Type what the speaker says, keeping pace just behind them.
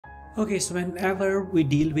Okay, so whenever we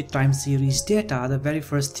deal with time series data, the very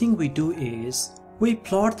first thing we do is we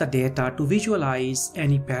plot the data to visualize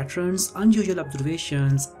any patterns, unusual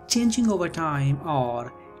observations, changing over time,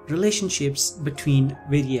 or relationships between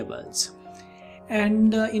variables.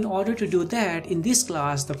 And in order to do that, in this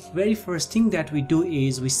class, the very first thing that we do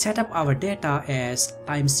is we set up our data as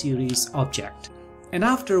time series object. And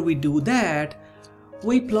after we do that,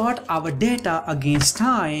 we plot our data against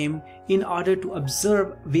time in order to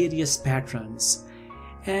observe various patterns.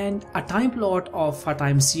 And a time plot of a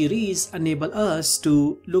time series enable us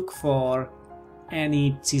to look for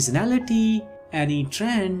any seasonality, any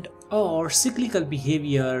trend, or cyclical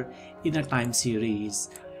behavior in a time series.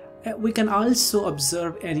 We can also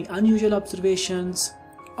observe any unusual observations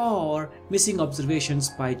or missing observations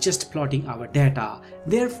by just plotting our data.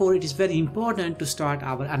 Therefore, it is very important to start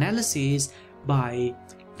our analysis by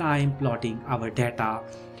time plotting our data.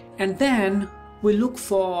 And then we look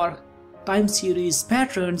for time series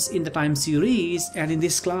patterns in the time series, and in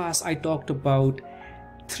this class I talked about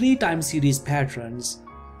 3 time series patterns.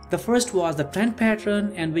 The first was the trend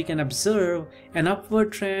pattern, and we can observe an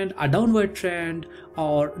upward trend, a downward trend,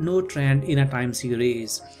 or no trend in a time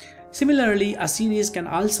series. Similarly, a series can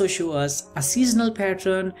also show us a seasonal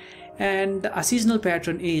pattern, and a seasonal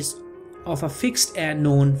pattern is of a fixed and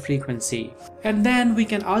known frequency. And then we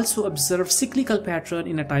can also observe cyclical pattern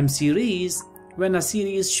in a time series when a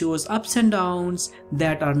series shows ups and downs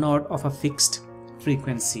that are not of a fixed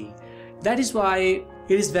frequency. That is why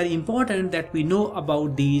it is very important that we know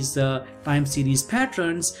about these time series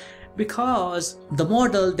patterns, because the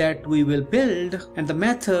model that we will build and the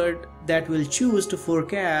method that we'll choose to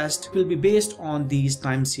forecast will be based on these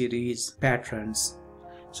time series patterns.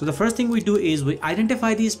 So the first thing we do is we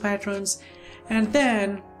identify these patterns, and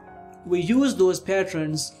then we use those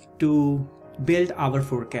patterns to build our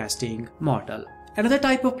forecasting model. Another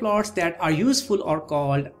type of plots that are useful are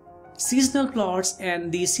called seasonal plots, and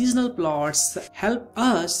these seasonal plots help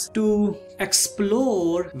us to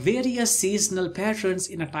explore various seasonal patterns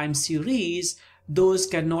in a time series. Those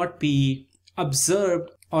cannot be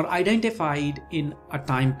observed or identified in a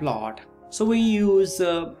time plot. So we use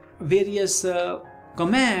various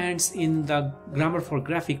commands in the Grammar for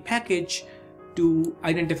Graphic package to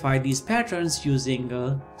identify these patterns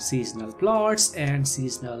using seasonal plots and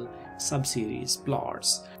seasonal subseries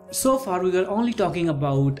plots. So far we were only talking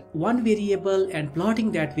about one variable and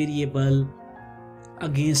plotting that variable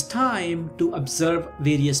against time to observe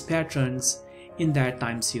various patterns in that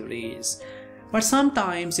time series. But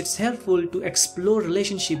sometimes it's helpful to explore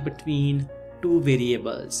relationship between two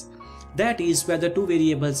variables. That is, whether two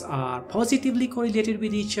variables are positively correlated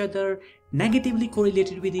with each other, negatively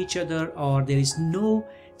correlated with each other, or there is no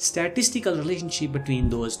statistical relationship between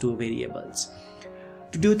those two variables.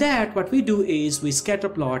 To do that, what we do is we scatter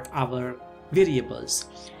plot our variables.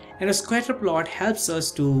 And a scatter plot helps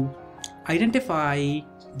us to identify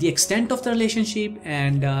the extent of the relationship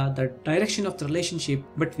and the direction of the relationship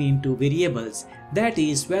between two variables. That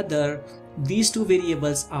is, whether these two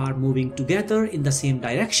variables are moving together in the same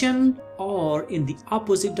direction or in the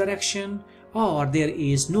opposite direction, or there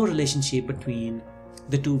is no relationship between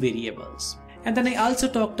the two variables. And then I also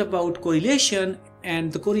talked about correlation, and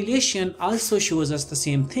the correlation also shows us the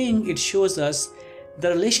same thing. It shows us the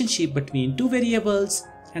relationship between two variables,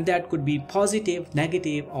 and that could be positive,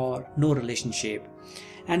 negative, or no relationship.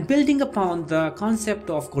 And building upon the concept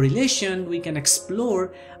of correlation, we can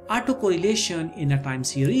explore autocorrelation in a time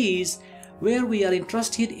series, where we are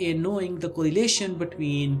interested in knowing the correlation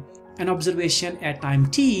between an observation at time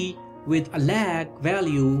t with a lag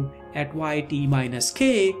value at yt minus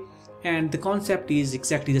k. And the concept is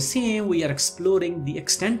exactly the same. We are exploring the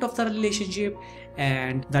extent of the relationship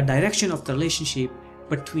and the direction of the relationship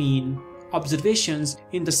between observations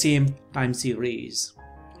in the same time series.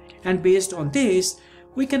 And based on this,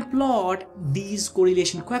 we can plot these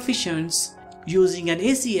correlation coefficients using an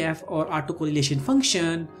ACF or autocorrelation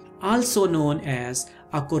function, also known as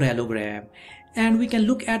a correlogram. And we can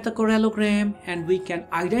look at the correlogram and we can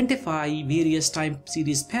identify various time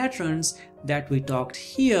series patterns that we talked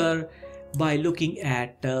here by looking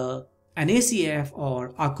at an ACF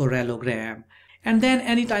or a correlogram. And then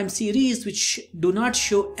any time series which do not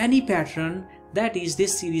show any pattern, that is,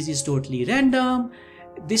 this series is totally random,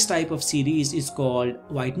 this type of series is called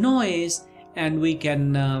white noise, and we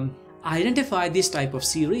can identify this type of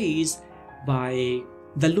series by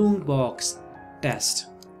the Lung-Box test.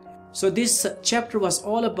 So this chapter was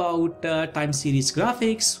all about time series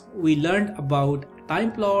graphics. We learned about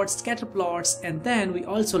time plots, scatter plots, and then we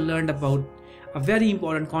also learned about a very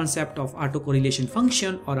important concept of autocorrelation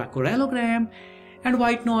function or a correlogram. and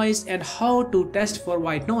white noise, and how to test for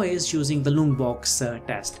white noise using the Lungbox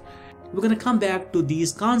test. We're going to come back to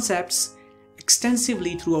these concepts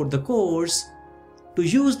extensively throughout the course to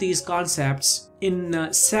use these concepts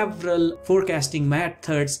in several forecasting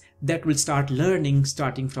methods that we'll start learning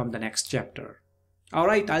starting from the next chapter.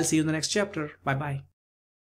 Alright, I'll see you in the next chapter. Bye bye.